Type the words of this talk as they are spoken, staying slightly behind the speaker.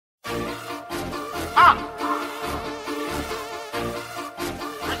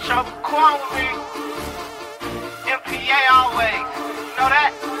Quan with me. MPA always. You know that?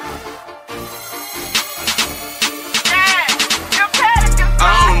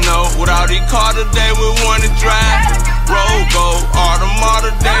 I don't know what all these cars today we wanna drive. Road go, automata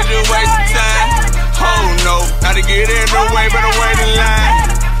days just wasting time. Oh no, not to get in the way, better wait in line.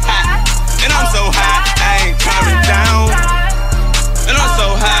 Ha. And I'm so high, I ain't coming down. And I'm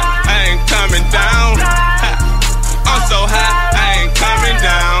so high, I ain't coming down. Ha. I'm so high, I ain't coming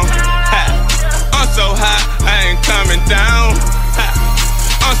down. Ha. I'm so high, I ain't coming down. Ha.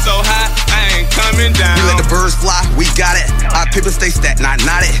 I'm so high, I ain't coming down. We let the birds fly, we got it. Our people stay stacked, not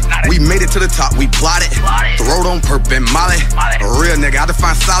it. We made it to the top, we plotted. Throat on perp and molly. A real nigga, I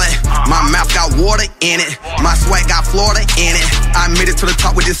define solid. My mouth got water in it. My swag got Florida in it. I made it to the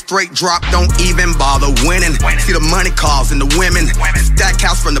top with this straight drop, don't even bother winning. See the money calls and the women. Stack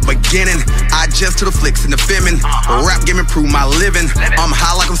house from the beginning. I adjust to the flicks and the femin. Rap game improve my living. I'm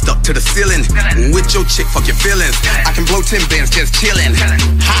high like I'm stuck to the ceiling. With your chick, fuck your feelings. I can blow 10 bands just chillin'.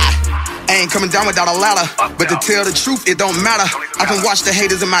 High. I ain't coming down without a ladder, but to tell the truth, it don't matter. I can watch the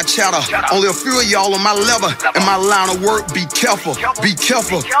haters in my chatter. Only a few of y'all on my level. In my line of work, be careful, be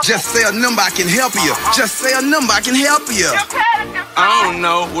careful. Just say a number, I can help you. Just say a number, I can help you. I don't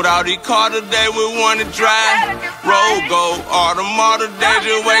know what all these cars today we wanna drive. Road go, automata days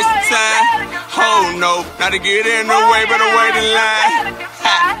just wasting time. Oh no, not to get in the way, better wait in line.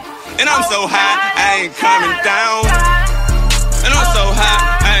 Ha. And I'm so high, I ain't coming down. And I'm so high,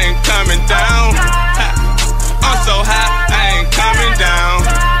 I ain't coming down. Ha. I'm so high, I ain't coming down.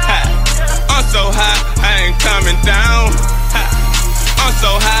 Ha. I'm so high, I ain't coming down. Ha. I'm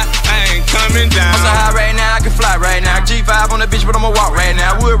so high, I ain't coming down. I'm so high right now, I can fly right now. G5 on the bitch, but I'ma walk right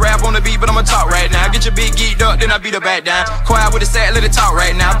now. Wood rap on the beat, but I'ma talk right now. Get your big geeked up, then I beat her back down. Quiet with the set, let it talk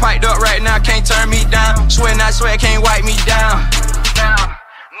right now. Piped up right now, can't turn me down. Swear not swear, can't wipe me down.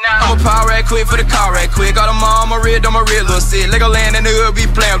 I'ma power right quick for the car right quick. All the mom, I'm a real little sick. Lego land in the hood, be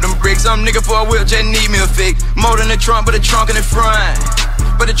playing with them bricks. Some nigga for a whip, just need me a fix. More than the trunk, but the trunk in the front.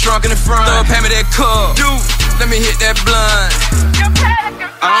 But the trunk in the front. Throw up, hand me that cup. Dude, let me hit that blunt.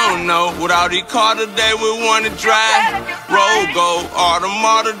 I don't know what all these cars today we wanna drive. Road go,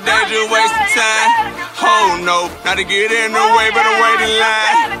 automata days just wasting time. Oh no, not to get in the way, better wait in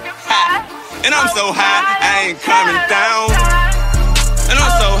line. Ha. And I'm so high, I ain't coming down. And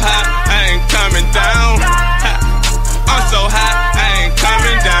I'm so high, I ain't coming down. Ha. I'm so high, I ain't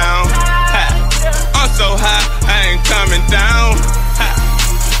coming down. Ha. I'm so high, I ain't coming down. Ha.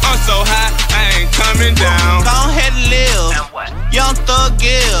 I'm so high, I ain't coming down. Go ahead and live, young thug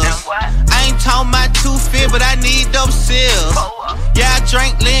gills. I ain't talking about 250, but I need them seals. Yeah, I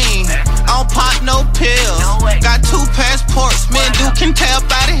drink lean, I don't pop no pills. Got 2 passports, me and Duke can tap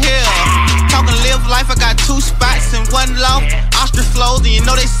out of here. Talking live life, I got 2 spots and 1 loft. Ostrich flows, and you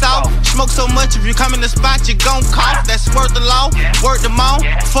know they soft. Smoke so much, if you come in the spot, you gon' cough. That's worth the law, word the mouth.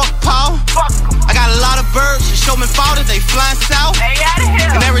 Fuck Paul. I got a lot of birds, you show me fathers, they flying south.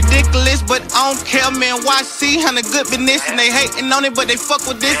 And they ridiculous, but I don't care, man. YC, 100 good business, and they hating on it, but they fuck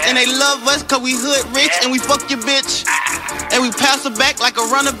with this. And they love us, cause we hood rich, and we fuck your bitch. And we pass it back like a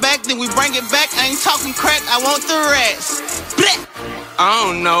runner back, then we bring it back. I ain't talking crack, I want the rest. Blech. I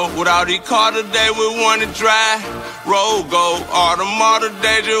don't know what all these cars today we wanna drive. Road go, automata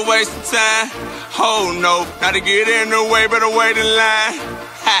days just wasting time. Oh no, not to get in the way, better wait in line.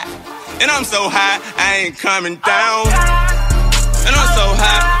 Ha. And I'm so high, I ain't coming down. And I'm so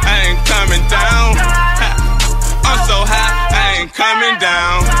high, I ain't coming down. Ha. I'm so high, I ain't coming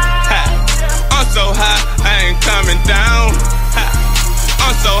down. Ha. I'm so high, I ain't coming down. Ha.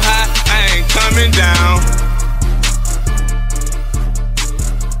 I'm so high, I ain't coming down.